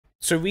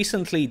So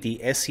recently, the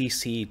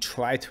SEC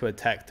tried to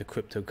attack the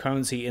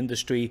cryptocurrency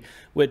industry,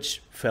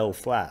 which fell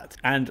flat.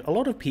 And a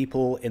lot of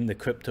people in the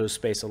crypto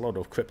space, a lot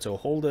of crypto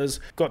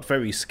holders, got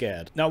very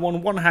scared. Now,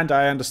 on one hand,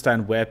 I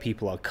understand where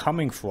people are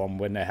coming from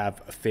when they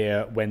have a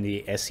fear when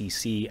the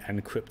SEC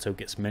and crypto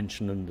gets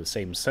mentioned in the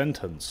same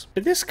sentence.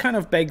 But this kind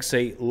of begs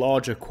a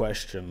larger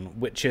question,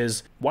 which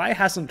is, why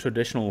hasn't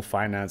traditional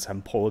finance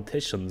and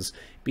politicians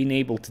been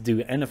able to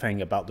do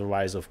anything about the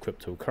rise of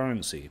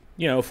cryptocurrency?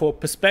 You know, for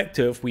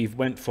perspective, we've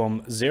went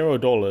from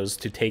 $0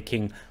 to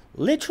taking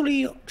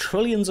literally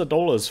trillions of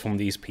dollars from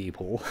these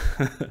people.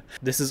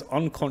 This is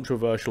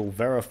uncontroversial,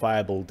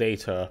 verifiable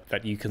data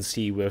that you can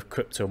see with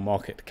crypto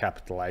market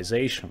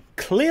capitalization.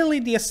 Clearly,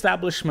 the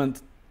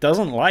establishment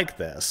doesn't like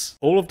this.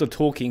 All of the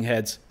talking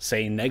heads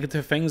say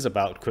negative things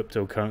about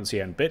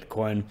cryptocurrency and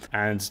Bitcoin,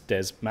 and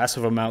there's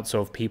massive amounts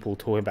of people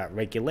talking about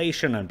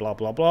regulation and blah,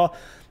 blah, blah.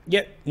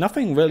 Yet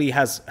nothing really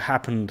has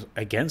happened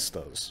against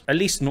us, at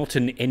least not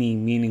in any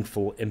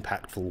meaningful,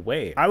 impactful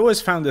way. I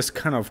always found this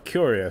kind of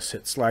curious.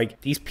 It's like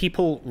these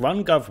people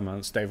run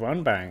governments, they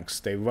run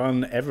banks, they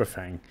run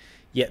everything,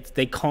 yet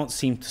they can't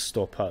seem to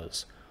stop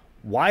us.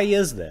 Why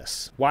is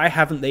this? Why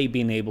haven't they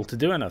been able to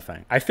do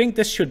anything? I think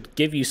this should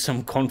give you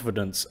some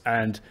confidence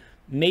and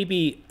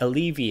maybe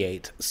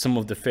alleviate some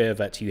of the fear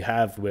that you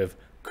have with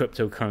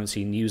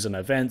cryptocurrency news and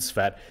events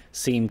that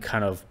seem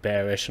kind of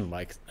bearish and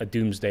like a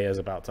doomsday is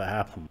about to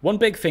happen. One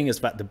big thing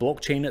is that the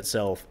blockchain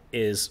itself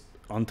is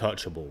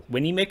untouchable.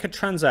 When you make a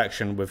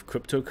transaction with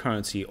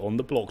cryptocurrency on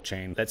the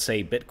blockchain, let's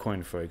say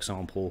Bitcoin for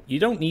example, you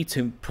don't need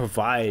to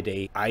provide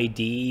a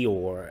ID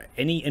or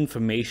any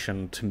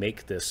information to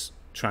make this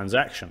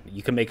transaction.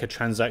 You can make a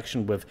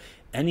transaction with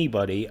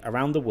anybody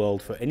around the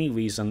world for any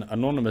reason,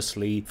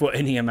 anonymously, for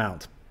any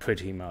amount,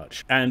 pretty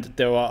much. And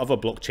there are other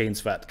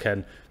blockchains that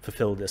can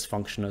fulfill this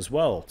function as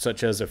well,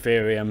 such as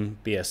Ethereum,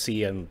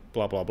 BSC, and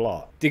blah, blah,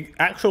 blah. The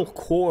actual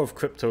core of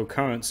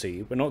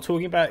cryptocurrency, we're not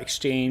talking about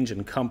exchange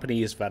and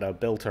companies that are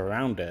built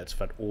around it,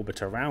 that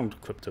orbit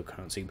around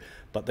cryptocurrency,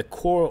 but the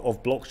core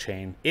of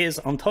blockchain is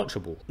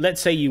untouchable. Let's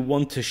say you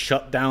want to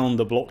shut down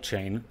the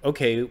blockchain.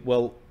 Okay,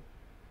 well,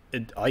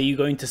 are you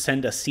going to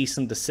send a cease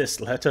and desist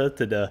letter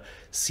to the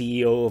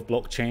CEO of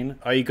blockchain?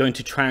 Are you going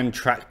to try and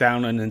track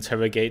down and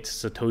interrogate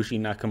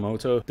Satoshi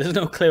Nakamoto? There's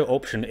no clear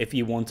option if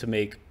you want to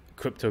make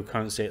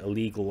cryptocurrency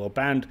illegal or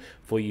banned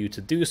for you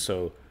to do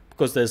so,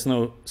 because there's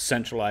no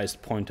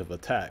centralized point of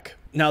attack.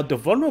 Now, the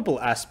vulnerable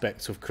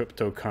aspects of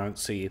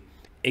cryptocurrency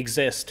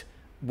exist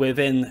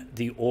within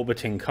the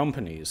orbiting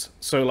companies.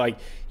 So like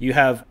you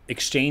have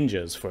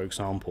exchanges, for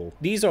example.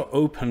 These are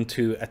open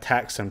to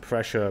attacks and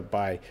pressure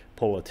by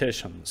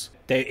politicians.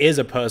 There is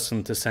a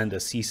person to send a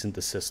cease and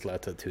desist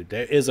letter to.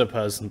 There is a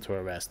person to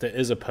arrest. There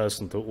is a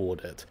person to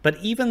audit. But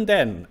even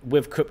then,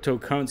 with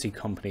cryptocurrency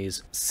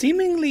companies,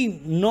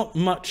 seemingly not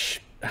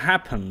much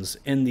happens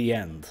in the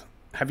end.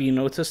 Have you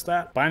noticed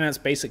that?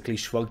 Binance basically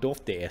shrugged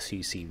off the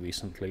SEC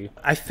recently.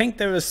 I think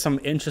there is some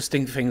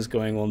interesting things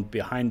going on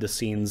behind the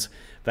scenes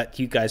that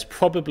you guys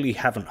probably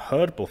haven't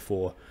heard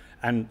before,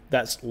 and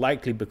that's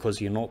likely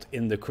because you're not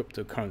in the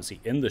cryptocurrency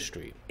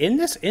industry. In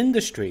this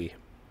industry,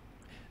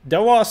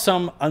 there are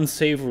some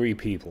unsavory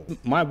people.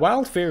 My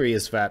wild theory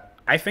is that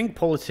I think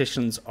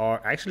politicians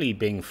are actually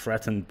being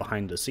threatened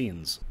behind the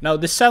scenes. Now,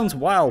 this sounds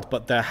wild,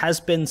 but there has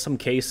been some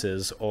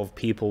cases of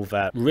people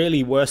that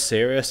really were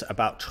serious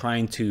about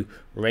trying to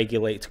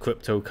regulate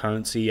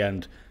cryptocurrency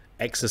and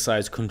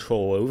exercise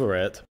control over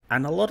it,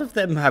 and a lot of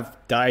them have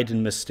died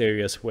in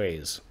mysterious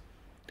ways.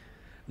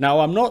 Now,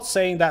 I'm not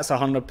saying that's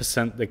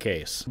 100% the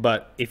case,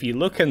 but if you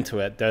look into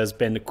it, there's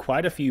been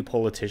quite a few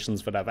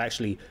politicians that have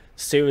actually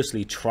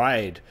seriously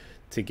tried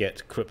to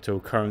get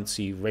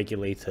cryptocurrency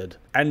regulated,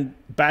 and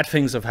bad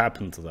things have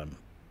happened to them.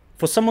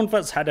 For someone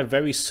that's had a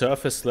very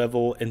surface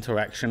level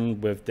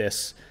interaction with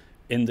this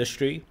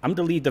industry, I'm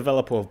the lead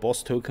developer of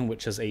Boss Token,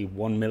 which is a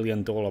 $1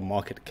 million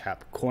market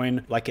cap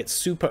coin. Like, it's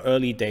super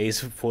early days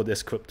for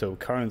this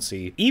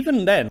cryptocurrency.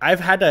 Even then,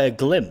 I've had a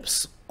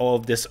glimpse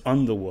of this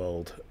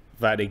underworld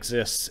that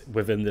exists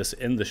within this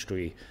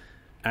industry.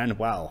 And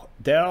wow,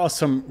 there are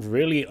some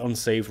really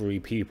unsavory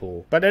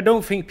people, but I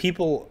don't think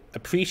people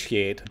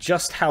appreciate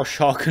just how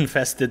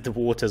shark-infested the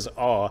waters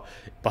are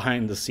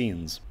behind the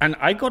scenes. And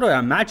I gotta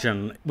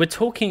imagine, we're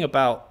talking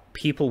about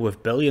people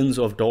with billions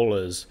of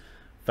dollars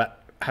that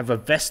have a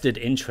vested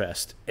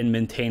interest in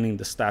maintaining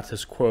the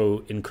status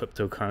quo in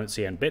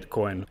cryptocurrency and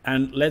Bitcoin.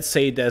 And let's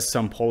say there's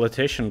some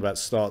politician that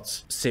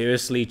starts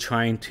seriously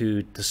trying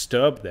to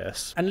disturb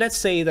this, and let's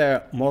say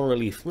they're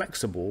morally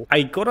flexible.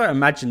 I gotta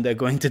imagine they're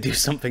going to do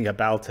something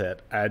about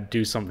it and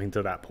do something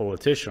to that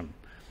politician.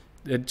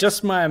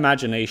 Just my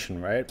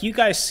imagination, right? You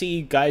guys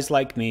see guys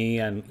like me,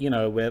 and you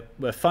know,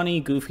 we're funny,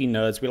 goofy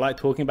nerds. We like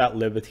talking about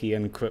liberty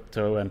and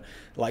crypto, and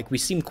like we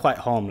seem quite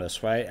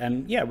harmless, right?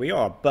 And yeah, we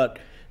are, but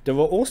there are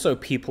also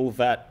people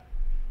that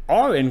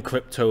are in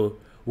crypto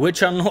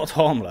which are not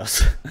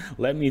harmless.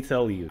 Let me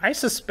tell you. I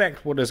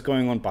suspect what is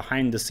going on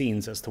behind the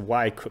scenes as to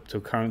why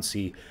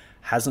cryptocurrency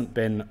hasn't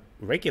been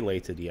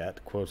regulated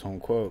yet, quote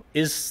unquote.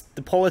 Is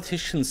the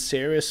politicians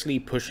seriously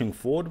pushing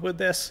forward with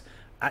this?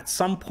 at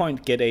some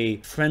point get a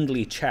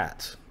friendly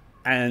chat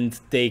and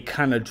they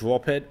kind of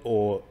drop it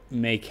or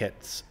make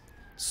it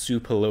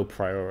super low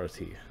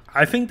priority.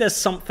 I think there's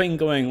something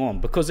going on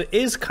because it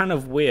is kind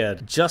of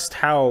weird just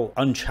how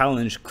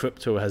unchallenged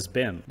crypto has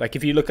been. Like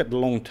if you look at the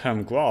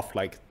long-term graph,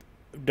 like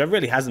there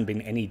really hasn't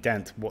been any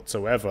dent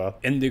whatsoever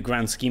in the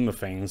grand scheme of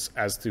things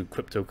as to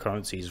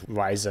cryptocurrencies'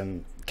 rise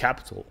in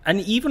capital.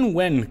 And even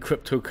when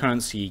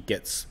cryptocurrency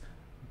gets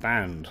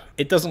banned,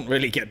 it doesn't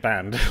really get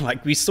banned.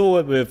 Like we saw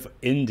it with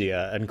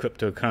India and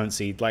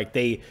cryptocurrency, like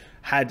they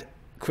had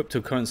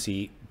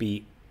cryptocurrency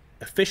be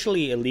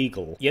officially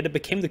illegal, yet it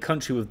became the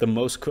country with the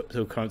most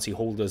cryptocurrency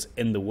holders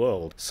in the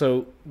world.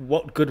 So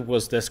what good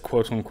was this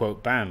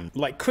quote-unquote ban?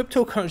 Like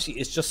cryptocurrency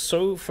is just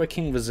so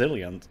freaking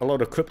resilient. A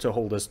lot of crypto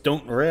holders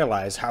don't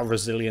realize how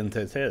resilient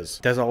it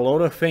is. There's a lot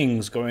of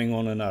things going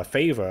on in our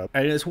favor,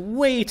 and it's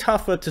way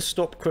tougher to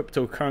stop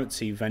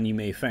cryptocurrency than you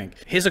may think.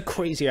 Here's a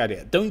crazy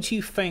idea. Don't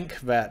you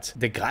think that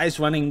the guys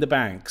running the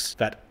banks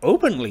that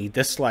openly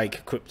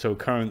dislike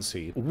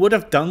cryptocurrency would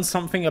have done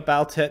something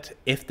about it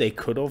if they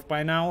could have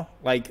by now?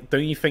 Like,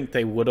 don't you think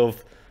they would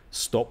have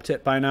stopped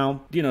it by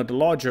now? You know, the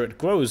larger it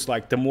grows,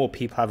 like the more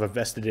people have a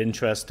vested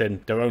interest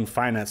in their own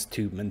finance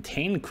to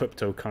maintain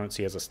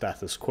cryptocurrency as a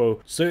status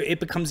quo. So it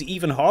becomes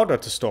even harder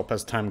to stop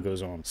as time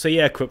goes on. So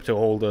yeah, crypto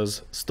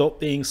holders, stop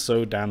being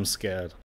so damn scared.